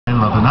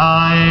and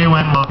I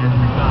went walking.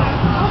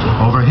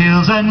 Over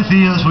hills and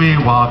fields we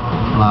walked,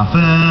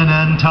 laughing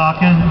and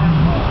talking.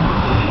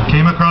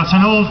 Came across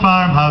an old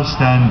farmhouse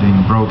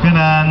standing broken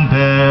and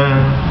bare.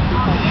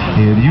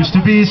 It used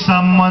to be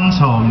someone's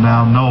home,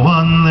 now no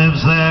one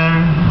lives there.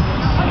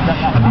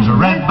 And there's a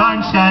red barn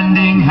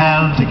standing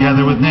held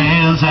together with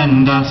nails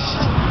and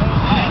dust,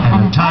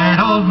 and a tired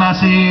old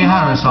Massey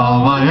Harris,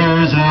 all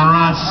wires and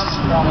rust.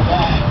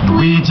 The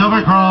weeds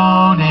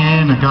overgrown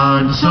in a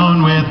garden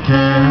sown with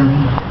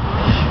care.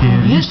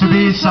 It used to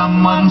be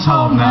someone's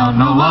home, now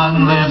no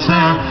one lives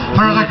there.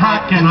 Through the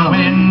crack in the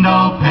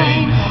window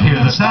pane, hear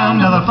the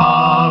sound of the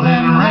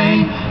falling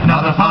rain.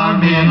 Another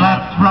farm being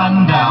left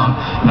run down,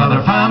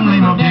 another family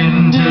moved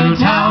into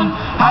town.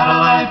 Had a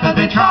life that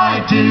they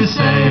tried to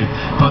save,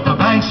 but the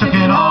banks took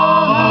it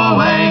all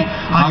away.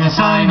 Hung a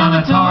sign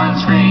on a torn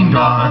screen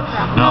door,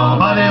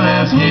 nobody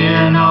lives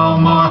here no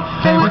more.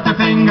 They worked their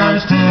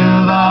fingers to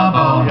the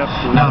bone,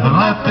 nothing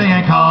left they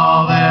can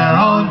call their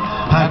own.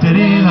 Packed it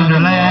in under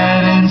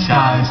lead and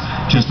skies,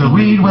 just a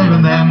weed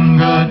waving them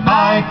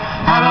goodbye.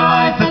 Had a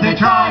life that they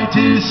tried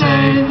to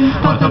save,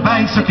 but the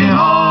banks took it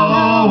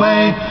all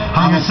away.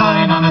 Hung a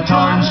sign on a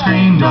torn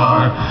screen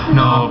door,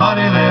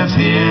 nobody lives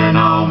here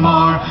no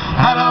more.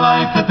 Had a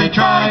life that they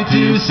tried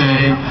to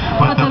save,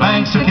 but the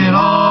banks took it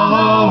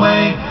all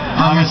away.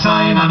 Hung a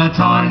sign on a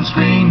torn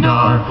screen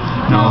door,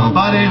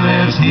 nobody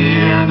lives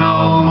here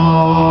no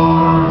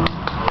more.